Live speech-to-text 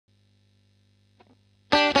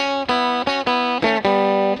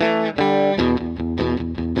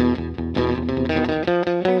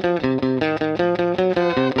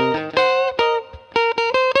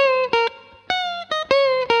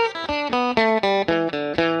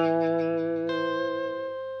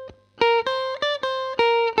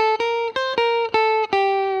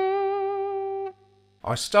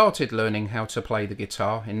I started learning how to play the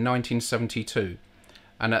guitar in 1972,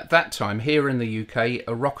 and at that time here in the UK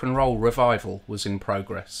a rock and roll revival was in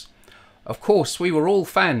progress. Of course, we were all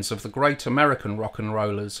fans of the great American rock and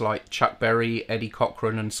rollers like Chuck Berry, Eddie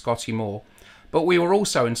Cochran and Scotty Moore, but we were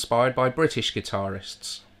also inspired by British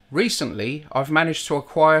guitarists. Recently, I've managed to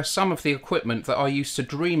acquire some of the equipment that I used to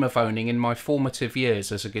dream of owning in my formative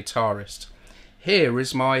years as a guitarist. Here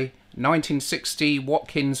is my 1960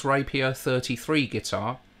 Watkins Rapier 33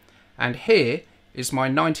 guitar, and here is my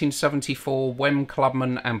 1974 Wem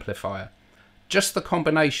Clubman amplifier. Just the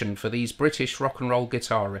combination for these British rock and roll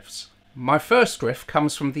guitar riffs. My first riff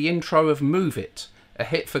comes from the intro of Move It, a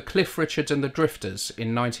hit for Cliff Richard and the Drifters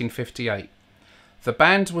in 1958. The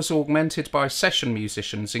band was augmented by session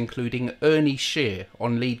musicians including Ernie Shear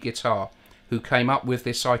on lead guitar, who came up with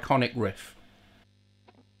this iconic riff.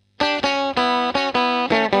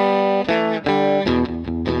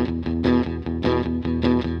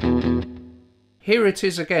 Here it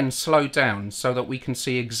is again slowed down so that we can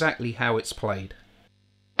see exactly how it's played.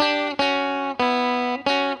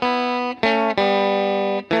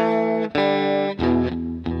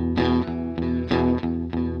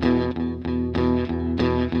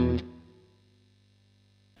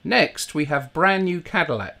 Next we have Brand New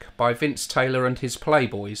Cadillac by Vince Taylor and his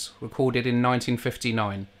Playboys, recorded in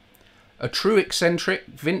 1959. A true eccentric,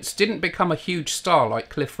 Vince didn't become a huge star like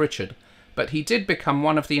Cliff Richard, but he did become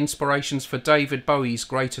one of the inspirations for David Bowie's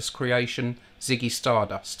greatest creation, Ziggy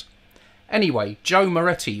Stardust. Anyway, Joe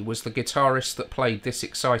Moretti was the guitarist that played this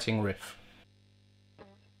exciting riff.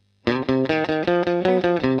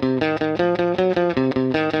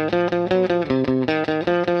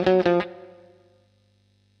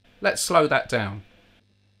 Let's slow that down.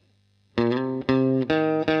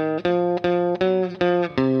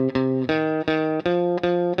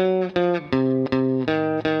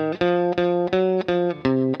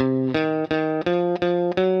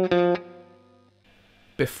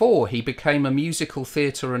 Before he became a musical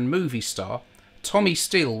theatre and movie star, Tommy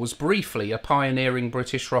Steele was briefly a pioneering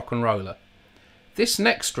British rock and roller. This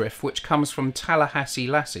next riff, which comes from Tallahassee,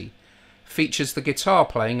 Lassie, features the guitar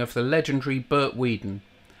playing of the legendary Bert Weedon.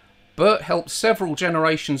 Bert helped several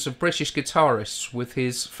generations of British guitarists with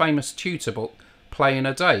his famous tutor book, Play in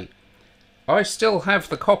a Day. I still have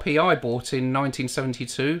the copy I bought in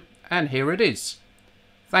 1972, and here it is.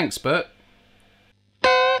 Thanks, Bert.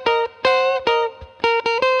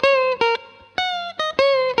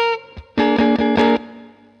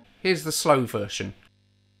 Here's the slow version.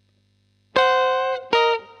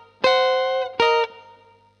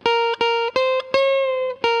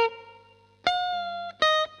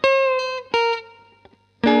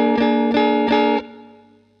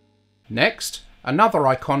 Next, another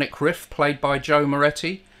iconic riff played by Joe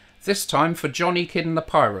Moretti, this time for Johnny Kidd and the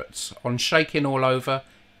Pirates on Shakin' All Over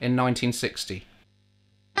in 1960.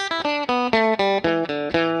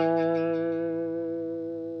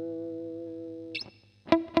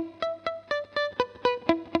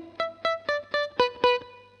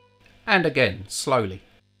 And again, slowly.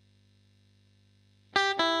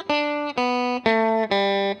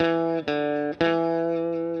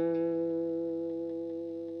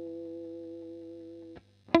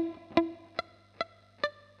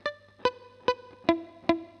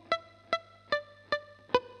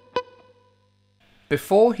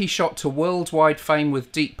 Before he shot to worldwide fame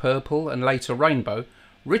with Deep Purple and later Rainbow,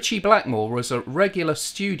 Ritchie Blackmore was a regular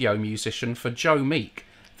studio musician for Joe Meek,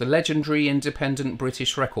 the legendary independent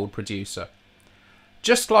British record producer.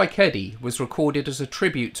 Just Like Eddie was recorded as a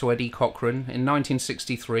tribute to Eddie Cochran in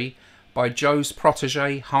 1963 by Joe's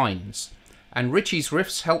protege Heinz, and Ritchie's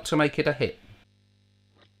riffs helped to make it a hit.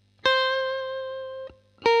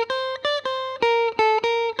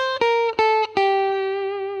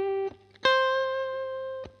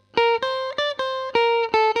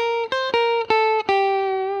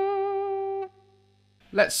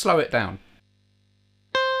 Let's slow it down.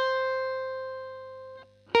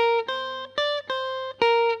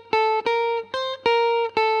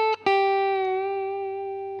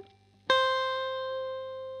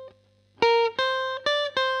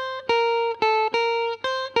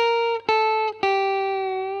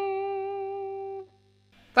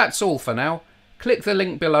 That's all for now. Click the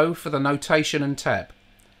link below for the notation and tab.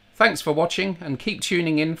 Thanks for watching and keep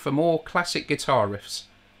tuning in for more classic guitar riffs.